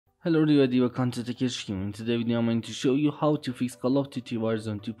Hello everybody, welcome to Takeshi. In today's video I'm going to show you how to fix Call of Duty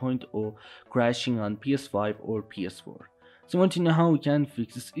Warzone 2.0 crashing on PS5 or PS4. So want to know how we can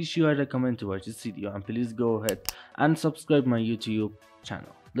fix this issue, I recommend to watch this video and please go ahead and subscribe my YouTube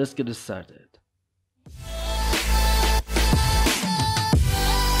channel. Let's get started.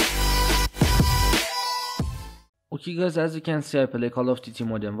 Okay guys, as you can see I play Call of Duty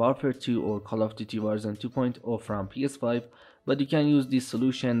Modern Warfare 2 or Call of Duty Warzone 2.0 from PS5, but you can use these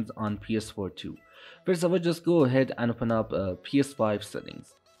solutions on PS4 too. First of all, just go ahead and open up PS5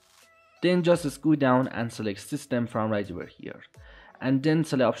 settings. Then just scroll down and select System from right over here. And then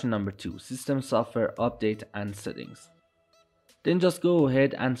select option number 2, System Software Update and Settings. Then just go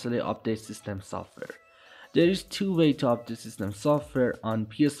ahead and select Update System Software. There is two ways to update system software on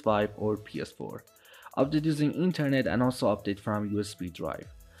PS5 or PS4. Update using internet and also update from USB drive.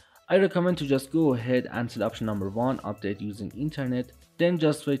 I recommend to just go ahead and select option number 1, update using internet, then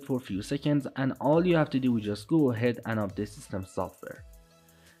just wait for a few seconds and all you have to do is just go ahead and update system software.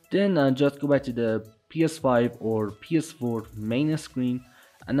 Then just go back to the PS5 or PS4 main screen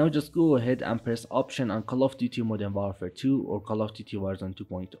and now just go ahead and press option on Call of Duty Modern Warfare 2 or Call of Duty Warzone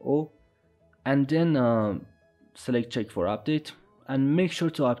 2.0 and then select check for update. And make sure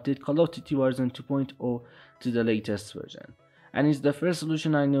to update Call of Duty Warzone 2.0 to the latest version. And it's the first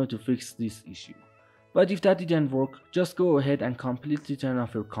solution I know to fix this issue. But if that didn't work, just go ahead and completely turn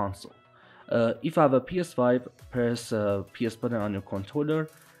off your console. If you have a PS5, press PS button on your controller,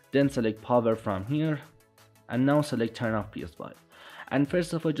 then select power from here, and now select turn off PS5. And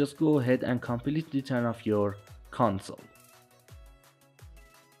first of all, just go ahead and completely turn off your console.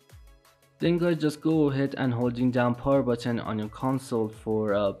 Then guys, just go ahead and holding down power button on your console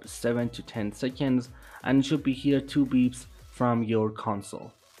for 7 to 10 seconds and you should be hear 2 beeps from your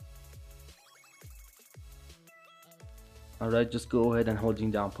console. Alright, just go ahead and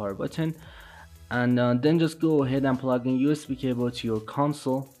holding down power button and then just go ahead and plug in USB cable to your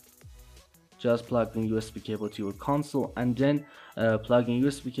console. Just plug in USB cable to your console and then plug in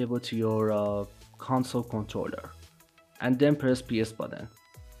USB cable to your console controller and then press PS button.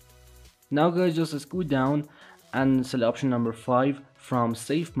 Now guys, just scroll down and select option number 5 from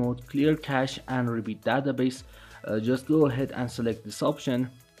safe mode, clear cache and repeat database. Just go ahead and select this option.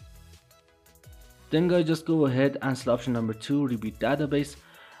 Then guys, just go ahead and select option number 2, repeat database,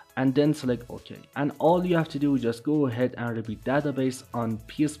 and then select OK. And all you have to do is just go ahead and repeat database on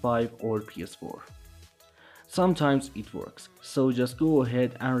PS5 or PS4. Sometimes it works, so just go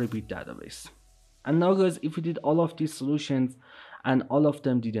ahead and repeat database. And now guys, if you did all of these solutions and all of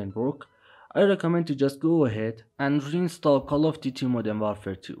them didn't work, I recommend to just go ahead and reinstall Call of Duty Modern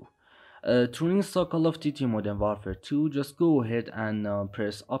Warfare 2. To reinstall Call of Duty Modern Warfare 2, just go ahead and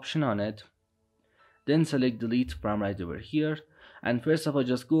press option on it. Then select delete from right over here. And first of all,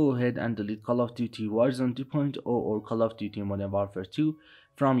 just go ahead and delete Call of Duty Warzone 2.0 or Call of Duty Modern Warfare 2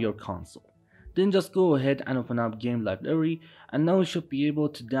 from your console. Then just go ahead and open up game library and now you should be able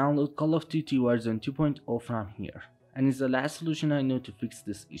to download Call of Duty Warzone 2.0 from here. And it's the last solution I know to fix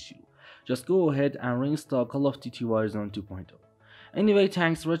this issue. Just go ahead and reinstall Call of Duty Warzone 2.0. Anyway,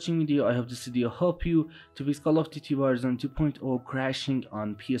 thanks for watching video. I hope this video helped you to fix Call of Duty Warzone 2.0 crashing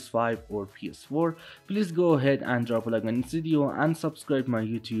on PS5 or PS4. Please go ahead and drop a like on this video and subscribe my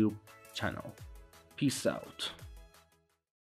YouTube channel. Peace out.